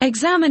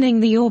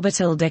Examining the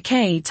orbital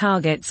decay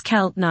targets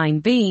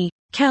KELT-9b,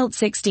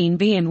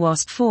 KELT-16b and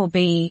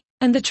WASP-4b,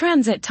 and the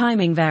transit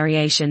timing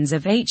variations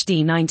of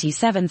HD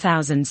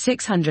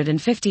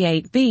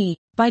 97658b,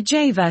 by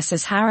J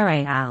versus Harrer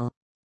et al.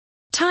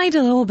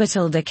 Tidal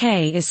orbital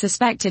decay is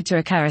suspected to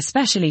occur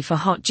especially for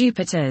hot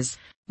Jupiters,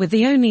 with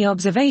the only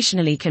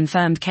observationally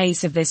confirmed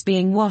case of this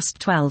being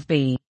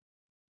WASP-12b.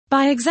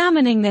 By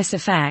examining this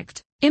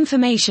effect,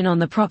 information on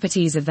the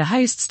properties of the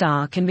host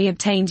star can be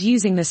obtained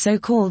using the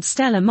so-called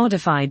stellar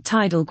modified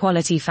tidal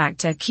quality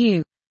factor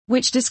Q,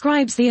 which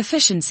describes the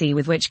efficiency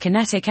with which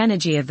kinetic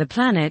energy of the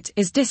planet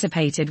is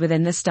dissipated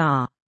within the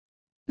star.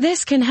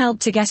 This can help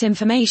to get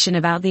information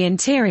about the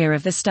interior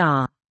of the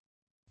star.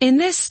 In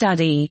this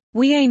study,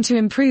 we aim to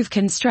improve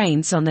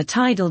constraints on the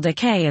tidal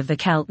decay of the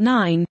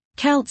KELT-9,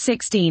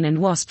 KELT-16 and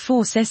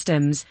WASP-4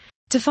 systems,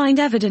 to find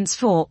evidence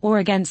for or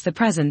against the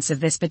presence of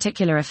this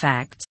particular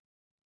effect.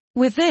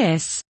 With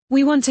this,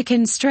 we want to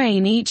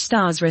constrain each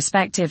star's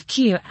respective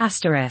Q**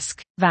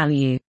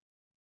 value.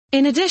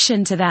 In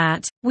addition to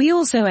that, we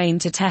also aim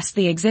to test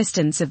the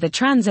existence of the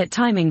transit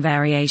timing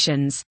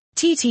variations,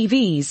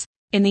 TTVs,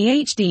 in the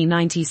HD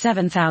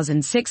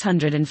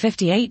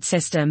 97658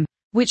 system,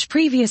 which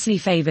previously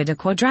favored a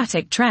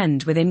quadratic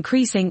trend with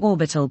increasing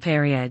orbital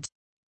period.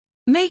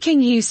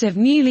 Making use of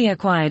newly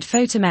acquired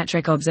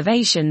photometric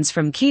observations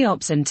from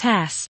KEOPS and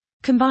TESS,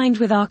 combined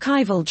with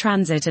archival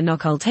transit and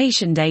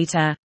occultation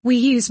data, we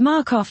use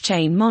Markov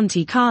chain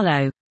Monte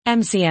Carlo,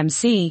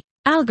 MCMC,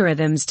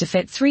 algorithms to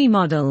fit three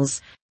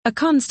models: a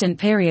constant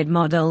period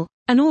model,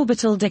 an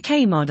orbital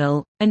decay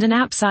model, and an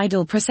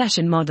apsidal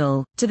precession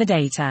model, to the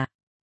data.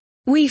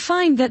 We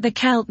find that the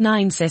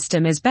KELT-9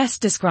 system is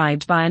best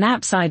described by an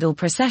apsidal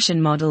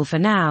precession model for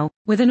now,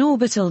 with an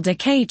orbital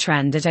decay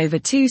trend at over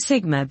 2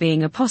 sigma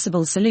being a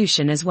possible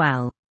solution as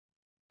well.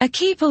 A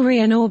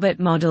Keplerian orbit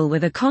model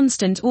with a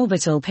constant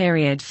orbital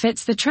period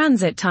fits the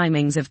transit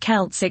timings of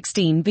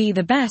KELT-16b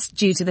the best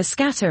due to the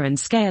scatter and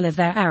scale of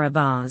their error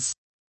bars.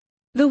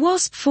 The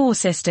WASP-4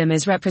 system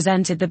is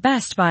represented the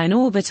best by an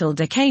orbital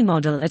decay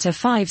model at a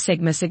 5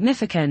 sigma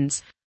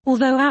significance,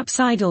 although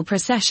apsidal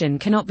precession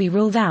cannot be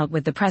ruled out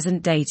with the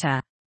present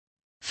data.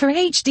 For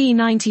HD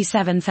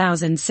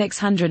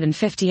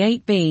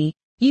 97658b,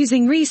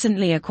 using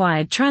recently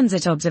acquired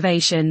transit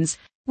observations,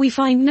 we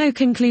find no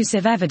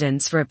conclusive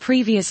evidence for a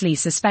previously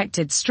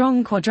suspected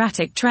strong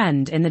quadratic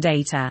trend in the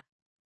data.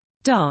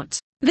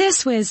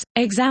 This was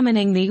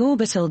examining the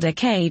orbital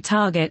decay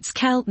targets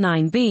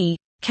KELT-9b,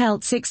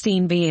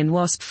 KELT-16b and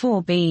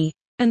WASP-4b,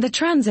 and the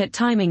transit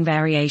timing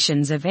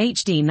variations of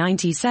HD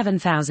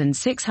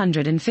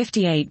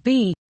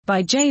 97658b,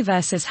 by J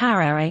versus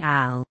Harrer et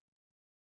al.